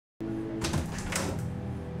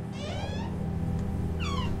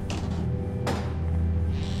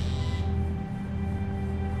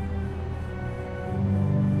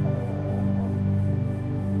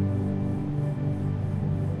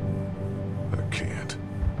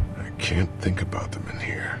can't think about them in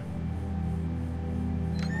here.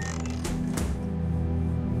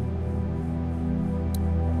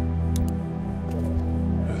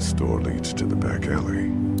 This door leads to the back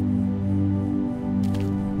alley.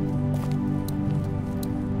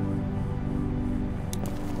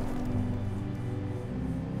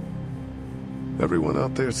 Everyone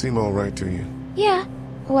out there seem all right to you? Yeah.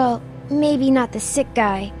 Well, maybe not the sick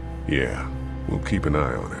guy. Yeah, we'll keep an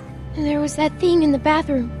eye on him. There was that thing in the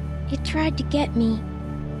bathroom. It tried to get me.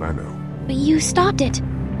 I know. But you stopped it.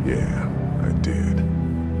 Yeah, I did.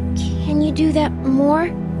 Can you do that more?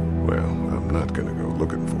 Well, I'm not gonna go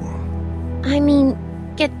looking for him. I mean,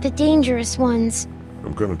 get the dangerous ones.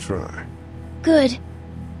 I'm gonna try. Good.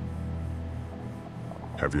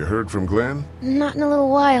 Have you heard from Glenn? Not in a little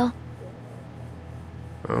while.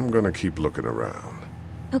 I'm gonna keep looking around.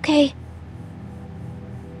 Okay.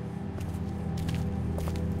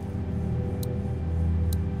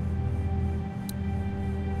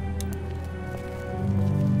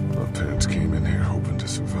 My parents came in here hoping to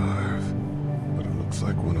survive, but it looks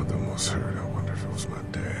like one of them was hurt. I wonder if it was my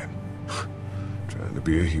dad. Trying to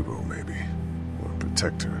be a hero, maybe. Or a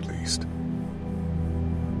protector, at least.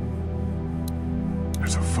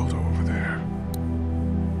 There's a photo over there.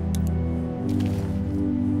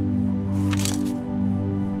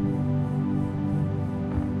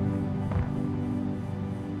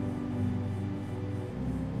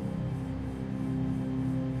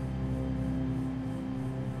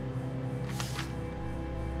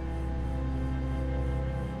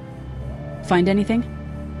 Find anything?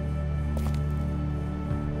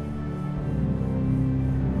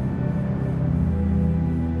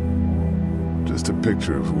 Just a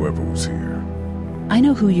picture of whoever was here. I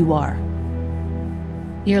know who you are.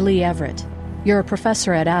 You're Lee Everett. You're a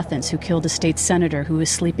professor at Athens who killed a state senator who was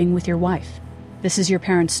sleeping with your wife. This is your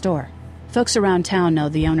parents' store. Folks around town know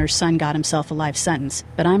the owner's son got himself a life sentence,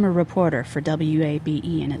 but I'm a reporter for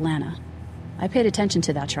WABE in Atlanta. I paid attention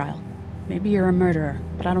to that trial. Maybe you're a murderer,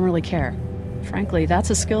 but I don't really care. Frankly,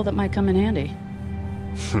 that's a skill that might come in handy.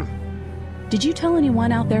 Did you tell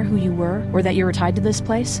anyone out there who you were, or that you were tied to this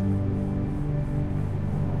place?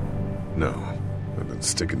 No, I've been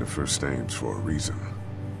sticking to first names for a reason.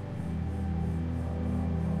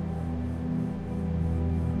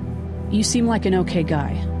 You seem like an okay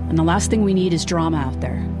guy, and the last thing we need is drama out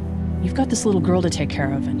there. You've got this little girl to take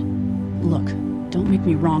care of, and... Look, don't make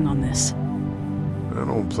me wrong on this. I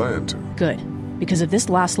don't plan to. Good. Because if this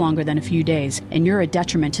lasts longer than a few days, and you're a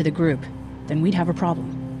detriment to the group, then we'd have a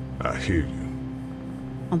problem. I hear you.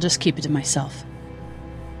 I'll just keep it to myself.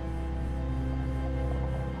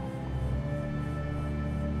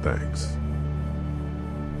 Thanks.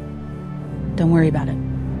 Don't worry about it.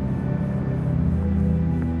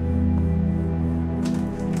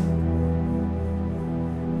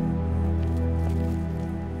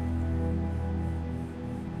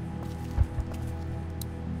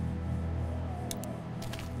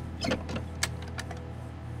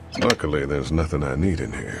 Luckily, there's nothing I need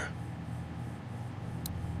in here.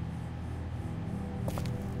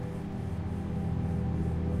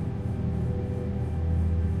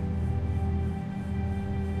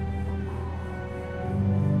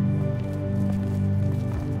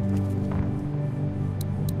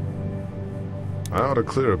 I ought to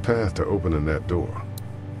clear a path to opening that door.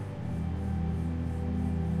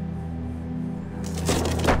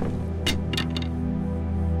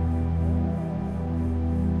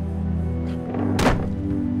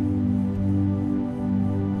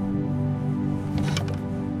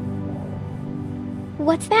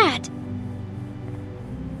 What's that?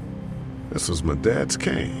 This was my dad's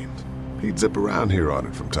cane. He'd zip around here on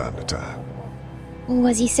it from time to time.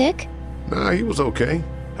 Was he sick? Nah, he was okay.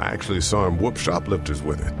 I actually saw him whoop shoplifters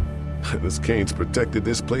with it. This cane's protected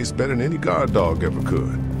this place better than any guard dog ever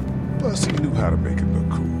could. Plus, he knew how to make it look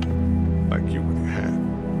cool. Like you with your hat.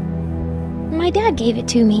 My dad gave it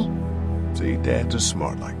to me. See, dads are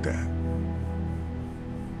smart like that.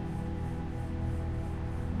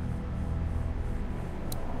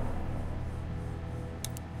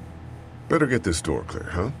 Better get this door clear,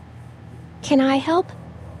 huh? Can I help?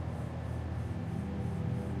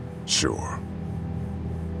 Sure.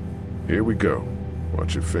 Here we go.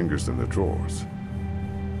 Watch your fingers in the drawers.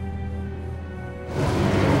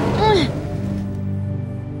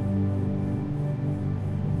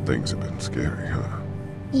 Things have been scary, huh?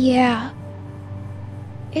 Yeah.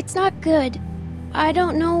 It's not good. I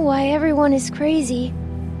don't know why everyone is crazy.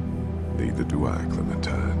 Neither do I,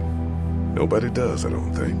 Clementine. Nobody does, I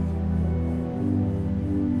don't think.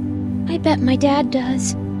 I bet my dad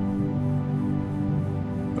does.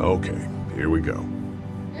 Okay, here we go.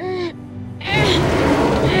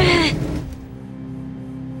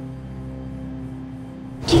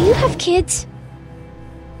 have kids?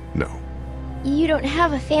 No. You don't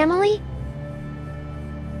have a family?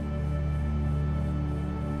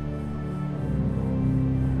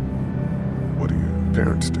 What do your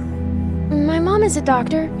parents do? My mom is a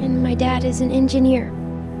doctor, and my dad is an engineer.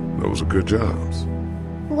 Those are good jobs.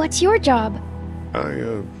 What's your job?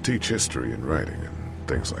 I teach history and writing and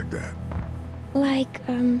things like that. Like,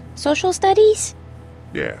 social studies?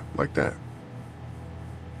 Yeah, like that.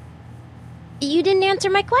 You didn't answer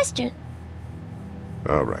my question.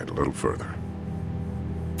 All right, a little further.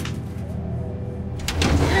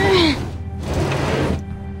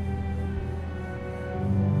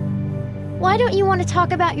 Why don't you want to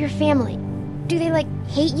talk about your family? Do they, like,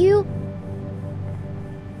 hate you?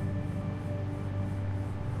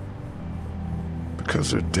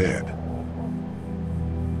 Because they're dead.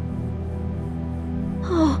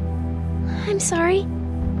 Oh, I'm sorry.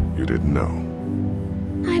 You didn't know.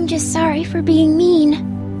 I'm just sorry for being mean.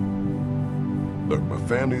 Look, my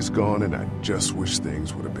family's gone and I just wish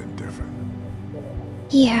things would have been different.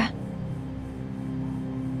 Yeah.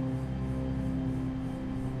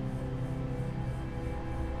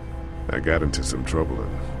 I got into some trouble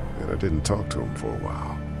and I didn't talk to them for a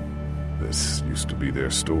while. This used to be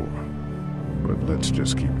their store. But let's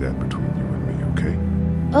just keep that between you and me, okay?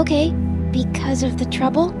 Okay, because of the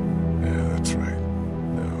trouble? Yeah, that's right.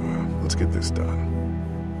 Now, let's get this done.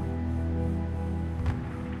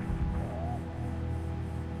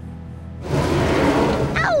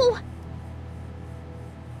 Ow!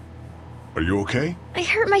 Are you okay? I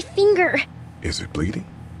hurt my finger. Is it bleeding?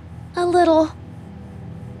 A little.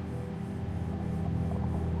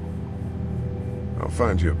 I'll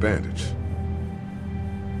find you a bandage.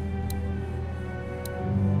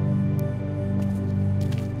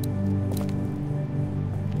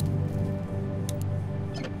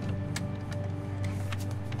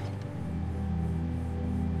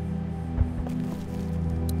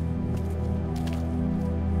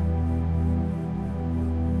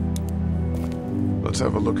 Let's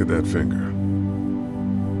have a look at that finger.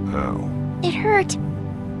 Ow. It hurt.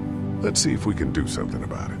 Let's see if we can do something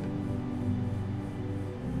about it.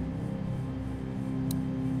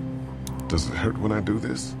 Does it hurt when I do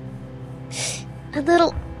this? A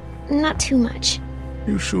little. Not too much.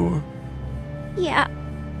 You sure? Yeah.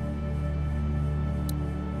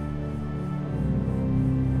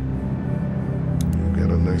 You got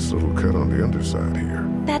a nice little cut on the underside here.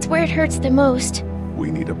 That's where it hurts the most. We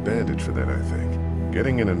need a bandage for that, I think.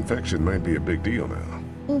 Getting an infection might be a big deal now.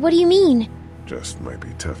 What do you mean? Just might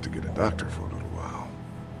be tough to get a doctor for a little while.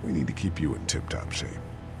 We need to keep you in tip-top shape.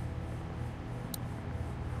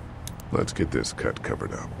 Let's get this cut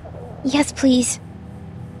covered up. Yes, please.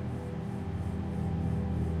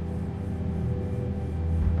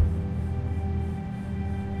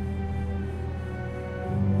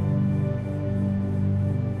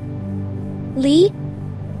 Lee?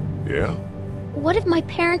 Yeah? What if my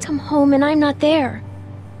parents come home and I'm not there?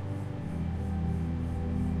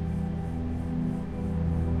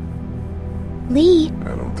 Lee?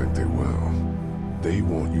 I don't think they will. They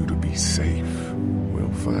want you to be safe. We'll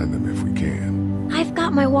find them if we can. I've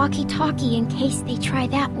got my walkie-talkie in case they try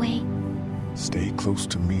that way. Stay close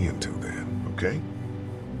to me until then, okay?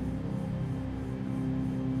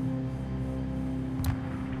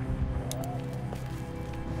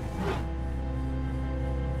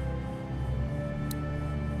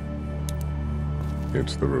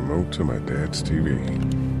 It's the remote to my dad's TV.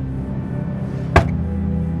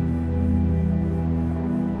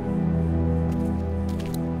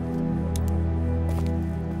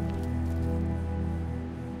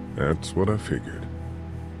 That's what I figured.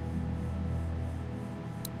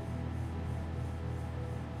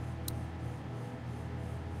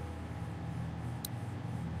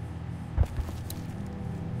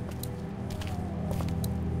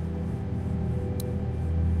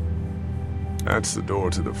 That's the door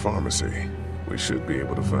to the pharmacy. We should be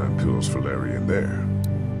able to find pills for Larry in there.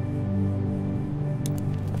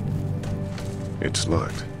 It's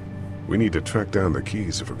locked. We need to track down the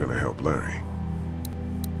keys if we're gonna help Larry.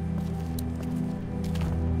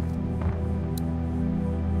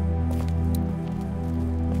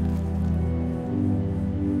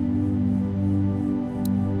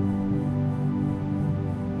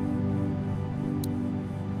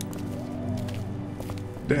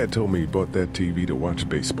 Dad told me he bought that TV to watch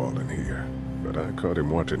baseball in here, but I caught him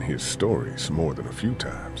watching his stories more than a few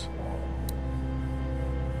times.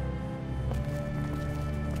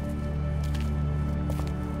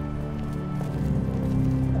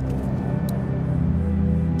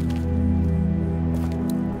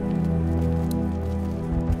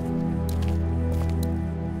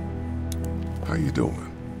 How you doing?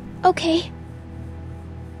 Okay.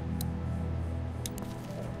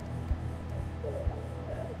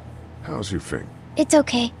 How's your finger? It's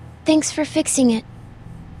okay. Thanks for fixing it.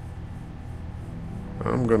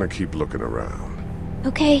 I'm gonna keep looking around.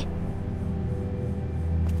 Okay.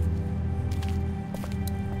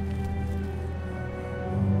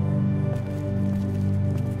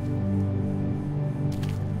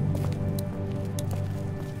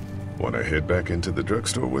 Wanna head back into the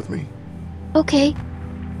drugstore with me? Okay.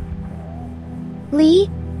 Lee?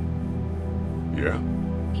 Yeah?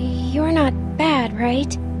 You're not bad,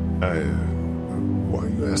 right? Why are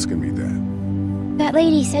you asking me that? That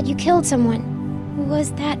lady said you killed someone.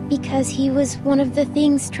 Was that because he was one of the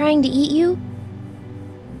things trying to eat you?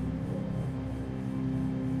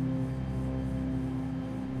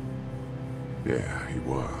 Yeah, he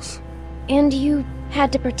was. And you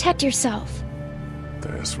had to protect yourself.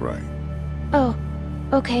 That's right. Oh,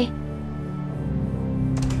 okay.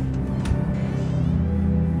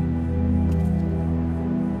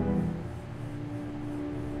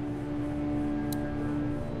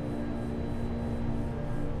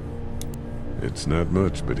 It's not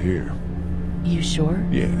much, but here. You sure?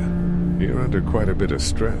 Yeah. You're under quite a bit of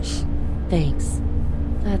stress. Thanks.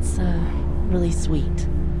 That's, really sweet.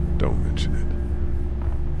 Don't mention it.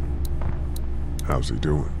 How's he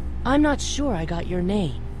doing? I'm not sure I got your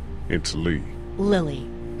name. It's Lee. Lily.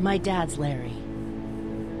 My dad's Larry.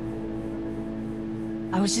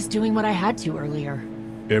 I was just doing what I had to earlier.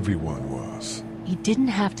 Everyone was. You didn't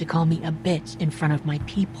have to call me a bitch in front of my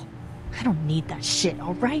people. I don't need that shit,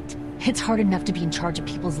 alright? It's hard enough to be in charge of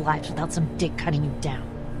people's lives without some dick cutting you down.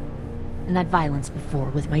 And that violence before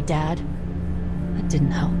with my dad, that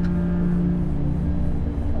didn't help.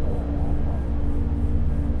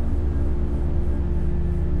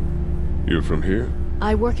 You're from here?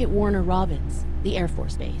 I work at Warner Robins, the Air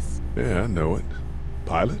Force Base. Yeah, I know it.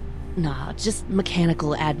 Pilot? Nah, just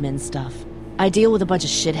mechanical admin stuff. I deal with a bunch of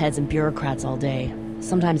shitheads and bureaucrats all day.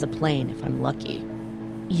 Sometimes a plane, if I'm lucky.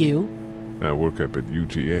 You? I work up at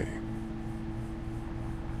UGA.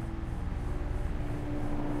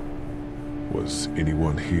 Was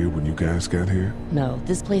anyone here when you guys got here? No,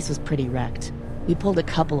 this place was pretty wrecked. We pulled a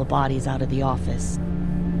couple of bodies out of the office.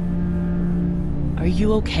 Are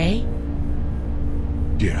you okay?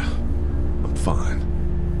 Yeah, I'm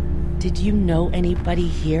fine. Did you know anybody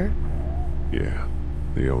here? Yeah,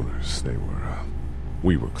 the owners,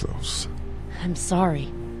 we were close. I'm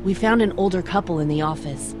sorry. We found an older couple in the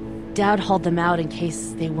office. Dad hauled them out in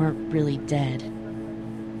case they weren't really dead.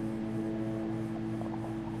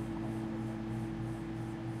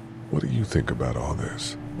 What do you think about all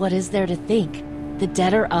this? What is there to think? The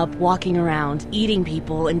dead are up, walking around, eating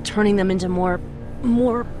people, and turning them into more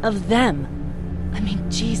of them. I mean,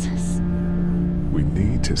 Jesus. We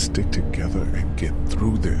need to stick together and get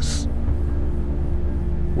through this.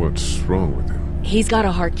 What's wrong with him? He's got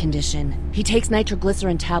a heart condition. He takes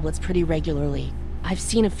nitroglycerin tablets pretty regularly. I've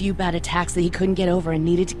seen a few bad attacks that he couldn't get over and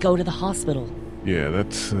needed to go to the hospital. Yeah,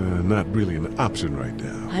 that's not really an option right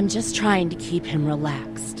now. I'm just trying to keep him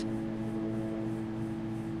relaxed.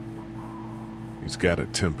 He's got a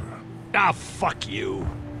temper. Ah, fuck you.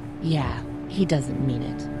 Yeah, he doesn't mean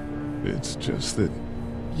it. It's just that...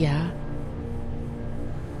 Yeah?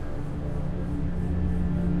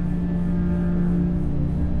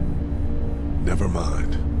 Never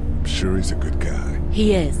mind. I'm sure he's a good guy.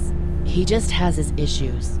 He is. He just has his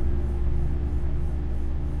issues.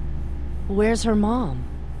 Where's her mom?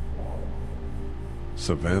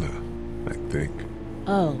 Savannah, I think.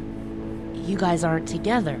 Oh, you guys aren't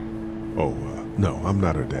together. Oh, no, I'm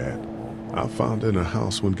not her dad. I found her in a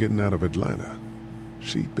house when getting out of Atlanta.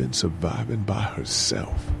 She'd been surviving by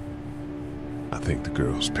herself. I think the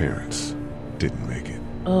girl's parents didn't make it.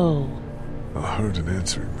 Oh. I heard an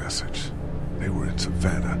answering message. They were in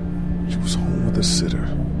Savannah. She was home with a sitter.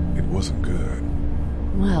 It wasn't good.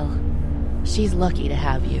 Well, she's lucky to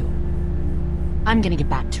have you. I'm gonna get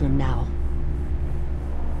back to him now.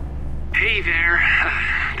 Hey there.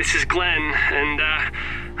 This is Glenn, and,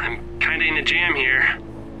 I'm kinda in a jam here.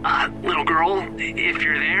 Little girl, if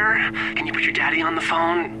you're there, can you put your daddy on the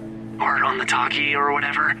phone? Or on the talkie, or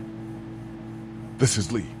whatever? This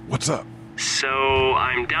is Lee. What's up? So,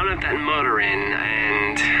 I'm down at that motor inn,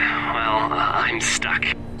 and, well, I'm stuck.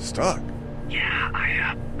 Stuck? Yeah,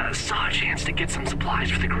 I saw a chance to get some supplies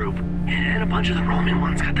for the group, and a bunch of the Roman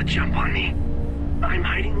ones got the jump on me. I'm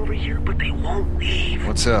hiding over here, but they won't leave.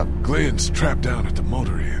 What's up? Glenn's trapped down at the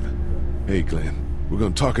motor inn. Hey, Glenn. We're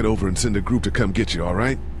gonna talk it over and send a group to come get you, all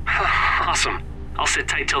right? Awesome. I'll sit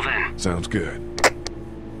tight till then. Sounds good.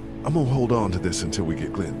 I'm gonna hold on to this until we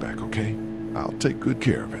get Glenn back, okay? I'll take good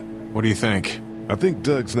care of it. What do you think? I think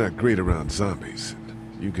Doug's not great around zombies.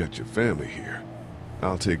 You got your family here.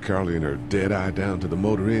 I'll take Carly and her dead eye down to the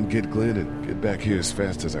motor inn, get Glenn, and get back here as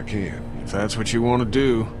fast as I can. If that's what you want to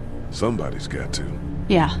do. Somebody's got to.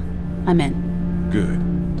 Yeah, I'm in.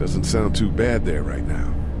 Good. Doesn't sound too bad there right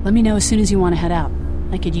now. Let me know as soon as you want to head out.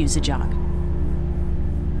 I could use a jog.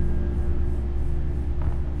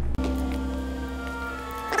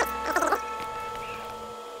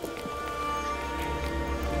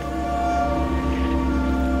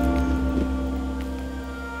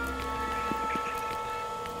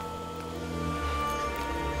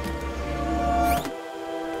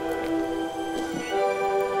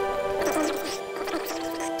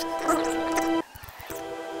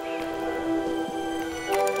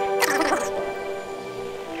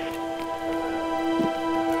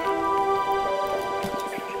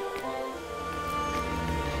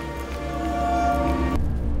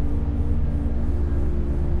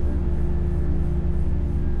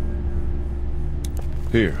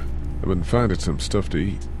 Here, I've been finding some stuff to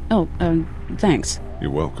eat. Oh, thanks.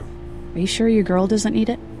 You're welcome. Are you sure your girl doesn't need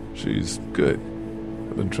it? She's good.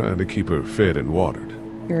 I've been trying to keep her fed and watered.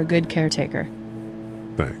 You're a good caretaker.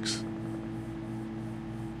 Thanks.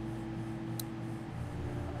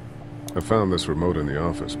 I found this remote in the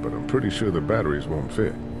office, but I'm pretty sure the batteries won't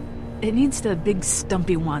fit. It needs the big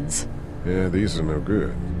stumpy ones. Yeah, these are no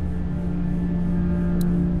good.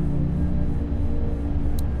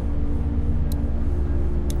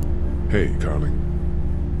 Hey, Carly.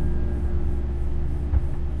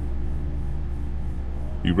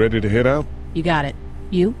 You ready to head out? You got it.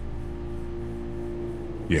 You?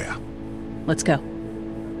 Yeah. Let's go.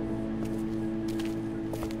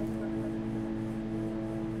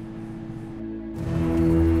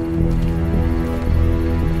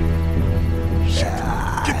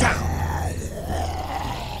 Get down!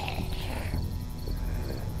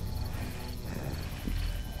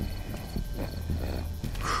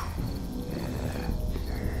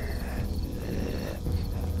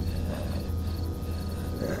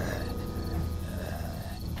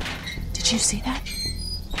 Did you see that?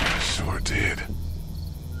 Sure did.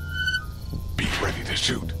 Be ready to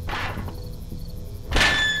shoot.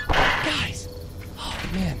 Guys! Oh,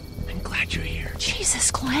 man. I'm glad you're here.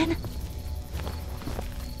 Jesus, Glenn.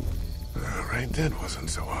 Right then wasn't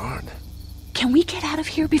so hard. Can we get out of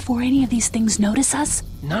here before any of these things notice us?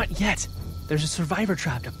 Not yet. There's a survivor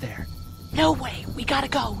trapped up there. No way. We gotta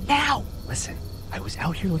go, now. Listen, I was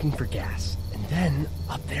out here looking for gas, and then,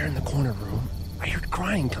 up there in the corner room, I heard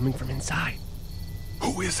crying coming from inside.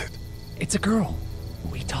 Who is it? It's a girl.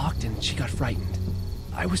 We talked and she got frightened.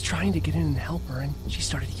 I was trying to get in and help her, and she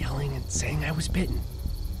started yelling and saying I was bitten.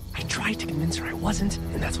 I tried to convince her I wasn't,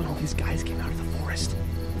 and that's when all these guys came out of the forest.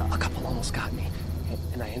 A couple almost got me,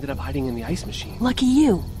 and I ended up hiding in the ice machine. Lucky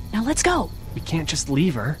you. Now let's go. We can't just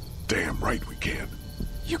leave her. Damn right we can.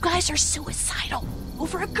 You guys are suicidal.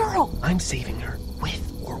 Over a girl. I'm saving her,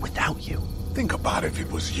 with or without you. Think about if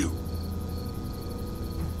it was you.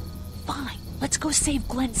 Fine. Let's go save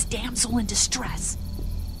Glenn's damsel in distress.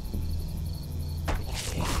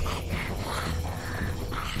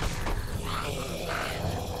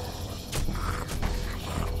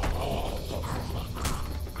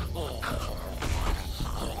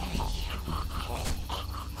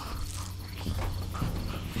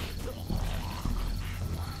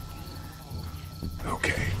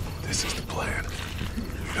 Okay, this is the plan.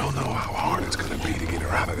 We don't know how hard it's gonna be to get her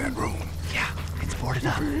out of that room. Yeah, it's boarded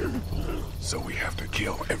up. So we have to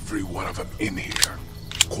kill every one of them in here.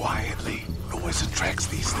 Quietly. Noise attracts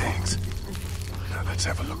these things. Now let's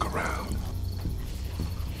have a look around.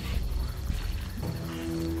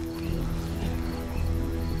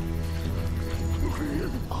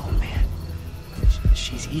 Oh, man.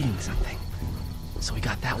 She's eating something. So we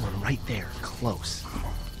got that one right there, close.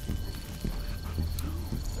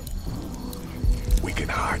 We can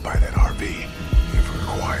hide by that RV if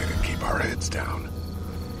we're quiet and keep our heads down.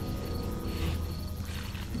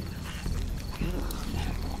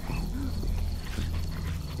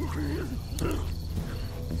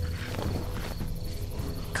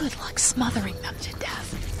 Good luck smothering them to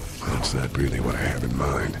death. That's not really what I have in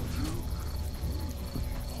mind.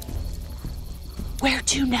 Where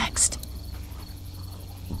to next?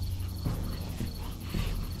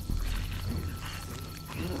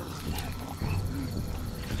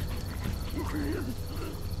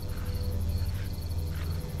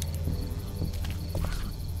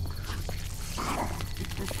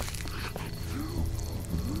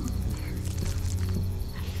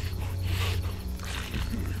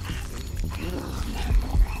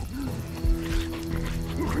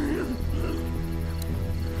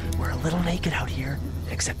 We're little naked out here,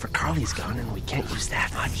 except for Carly's gun, and we can't use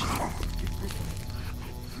that much.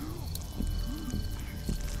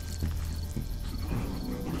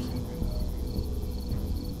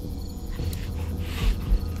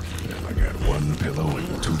 Well, I got one pillow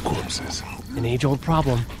and 2 corpses. An age-old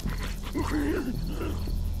problem.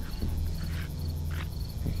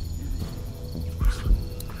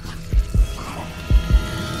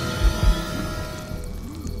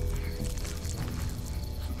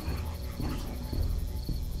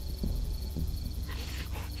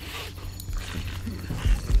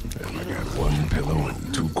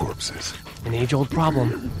 An age-old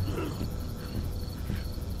problem.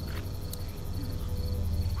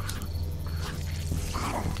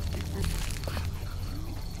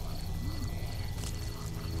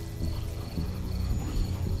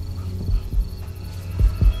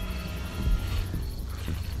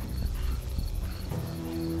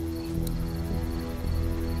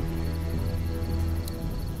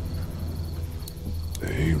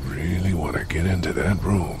 They really want to get into that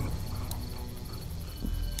room.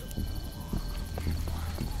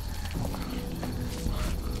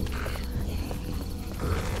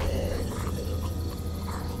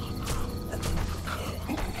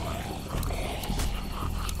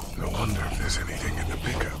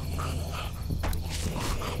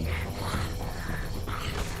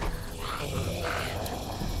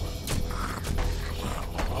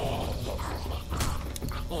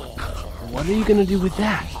 What are you gonna do with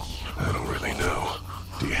that? I don't really know.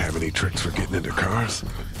 Do you have any tricks for getting into cars?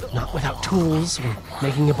 Not without tools, or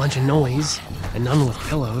making a bunch of noise, and none with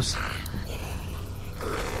pillows.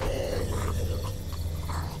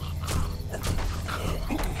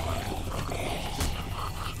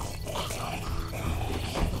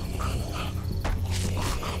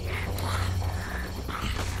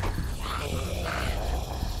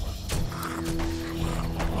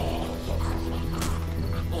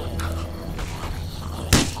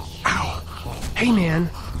 Hey man,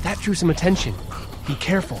 that drew some attention. Be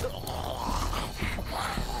careful.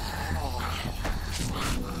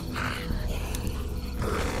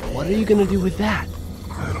 What are you gonna do with that?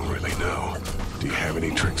 I don't really know. Do you have any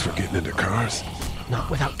tricks for getting into cars? Not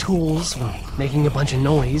without tools, or making a bunch of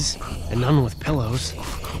noise, and none with pillows.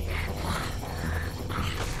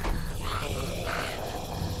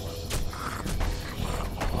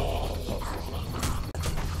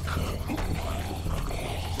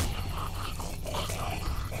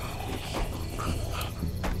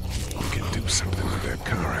 Something with that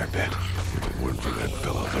car, I bet. If it weren't for that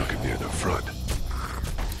fella lurking near the front.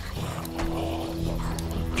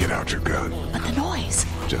 Get out your gun. But the noise.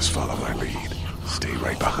 Just follow my lead. Stay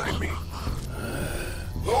right behind me.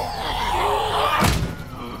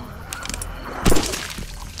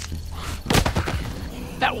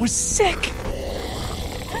 That was sick!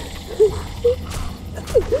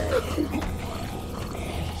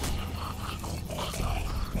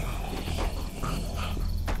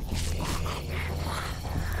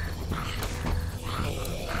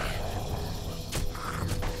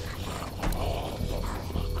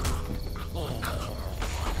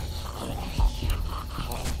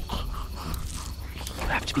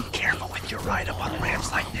 Be careful with your ride up on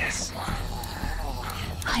ramps like this.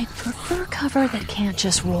 I prefer cover that can't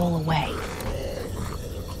just roll away.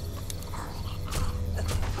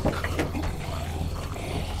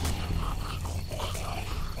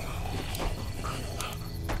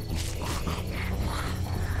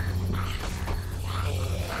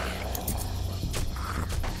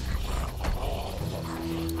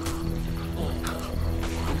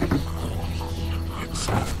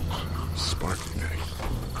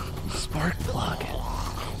 Spark plug.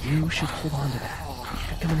 You should hold on to that.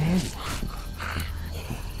 Could come in handy.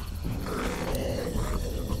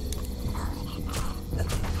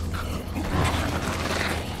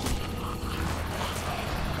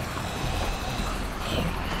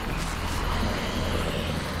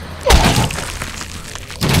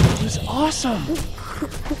 It was awesome!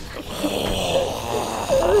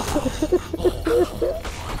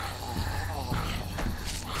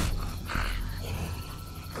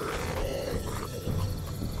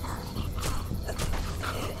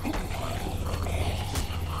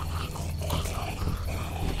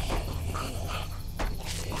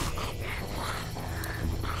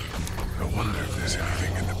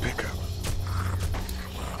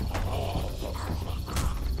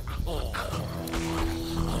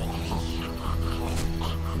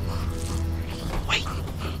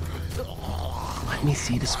 Let me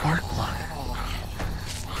see the spark plug.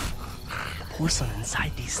 The porcelain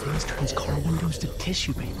inside these things turns car windows to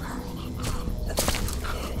tissue paper.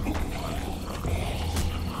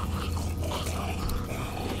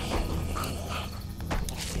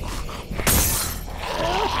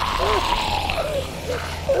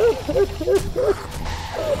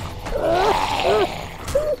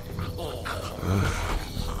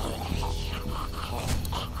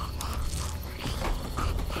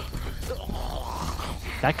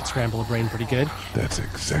 That could scramble a brain pretty good. That's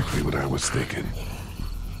exactly what I was thinking.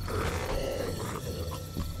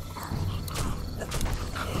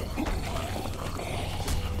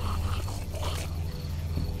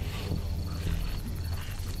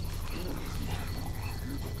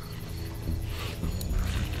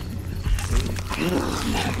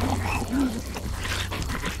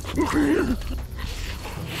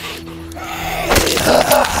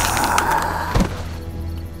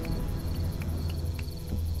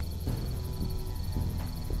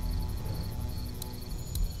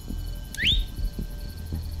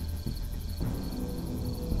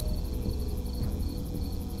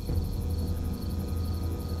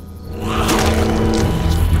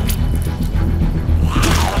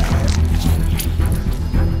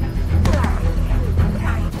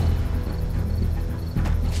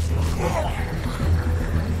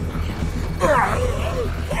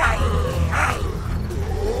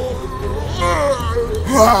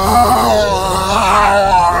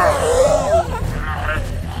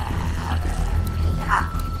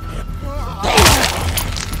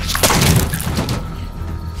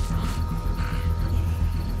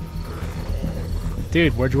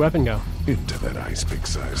 Dude, where'd your weapon go? Into that ice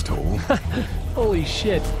big-sized hole. Holy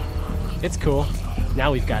shit. It's cool.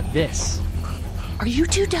 Now we've got this. Are you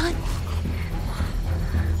two done?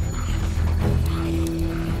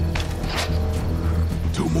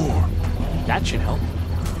 Two more. That should help.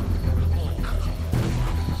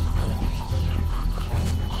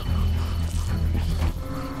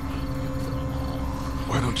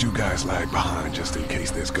 Why don't you guys lag behind just in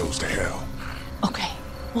case this goes to hell? Okay,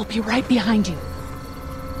 we'll be right behind you.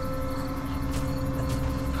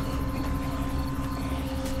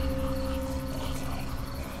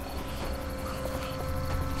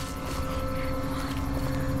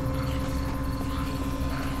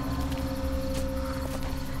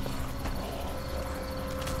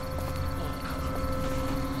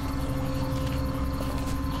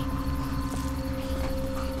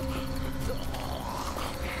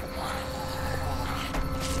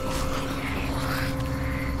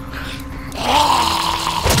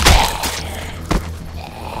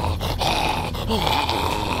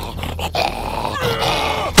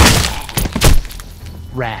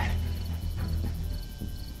 Rad.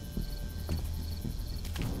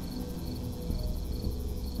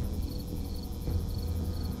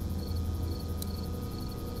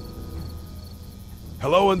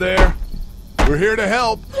 Hello in there. We're here to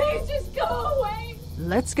help. Please just go away.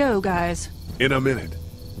 Let's go, guys. In a minute.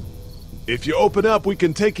 If you open up, we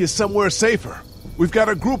can take you somewhere safer. We've got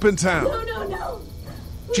a group in town. No.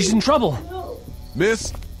 She's in trouble. No.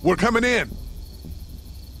 Miss, we're coming in.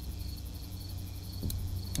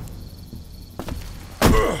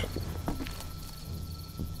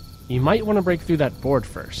 You might want to break through that board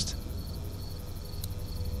first.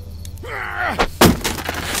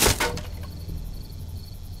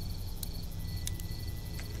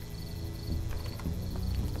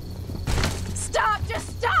 Stop!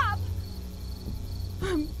 Just stop!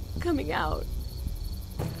 I'm coming out.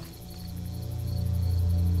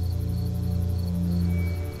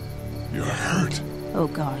 You're hurt. Oh,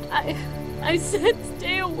 God. I said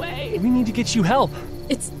stay away. We need to get you help.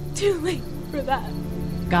 It's too late for that.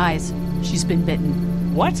 Guys, she's been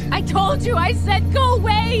bitten. What? I told you, I said go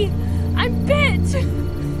away! I'm bit!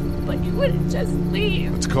 But you wouldn't just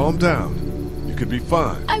leave. Let's calm down. You could be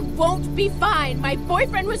fine. I won't be fine. My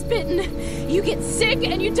boyfriend was bitten. You get sick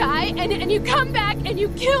and you die, and you come back and you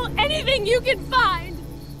kill anything you can find.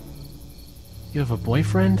 You have a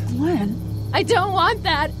boyfriend? Glenn? I don't want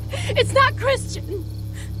that. It's not Christian.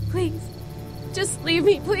 Please, just leave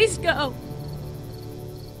me. Please go.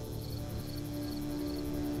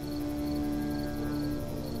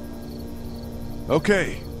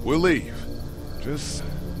 Okay, we'll leave. Just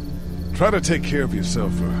try to take care of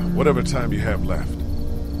yourself for whatever time you have left.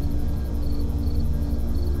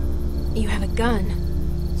 You have a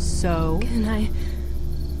gun. So? Can I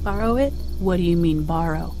borrow it? What do you mean,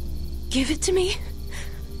 borrow? Give it to me.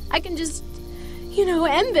 I can just,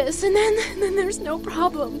 end this, and then there's no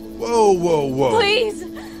problem. Whoa. Please,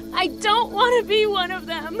 I don't want to be one of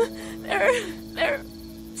them. They're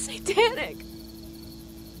satanic.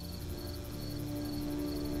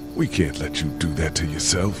 We can't let you do that to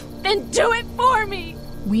yourself. Then do it for me.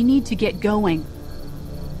 We need to get going.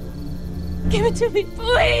 Give it to me,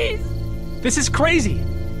 please. This is crazy.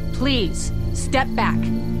 Please, step back.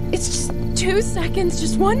 It's just 2 seconds,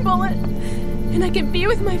 just one bullet, and I can be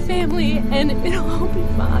with my family, and it'll all be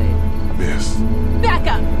fine. Miss. Back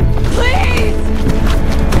up, please!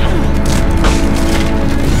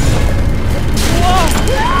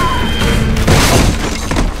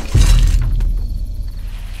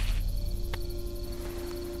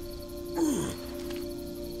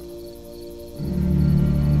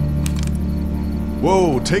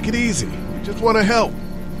 take it easy. We just want to help.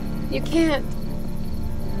 You can't.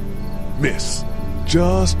 Miss,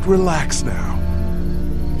 just relax now.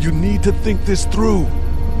 You need to think this through.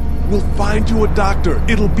 We'll find you a doctor.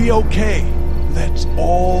 It'll be okay. Let's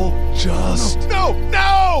all just...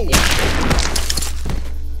 No!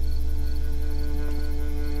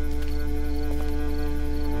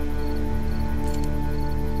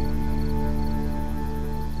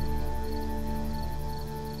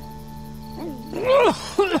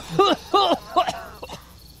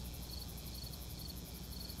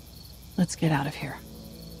 Let's get out of here.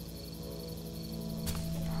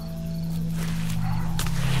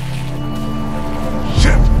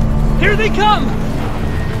 Shit! Here they come!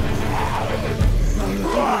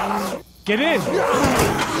 Get in!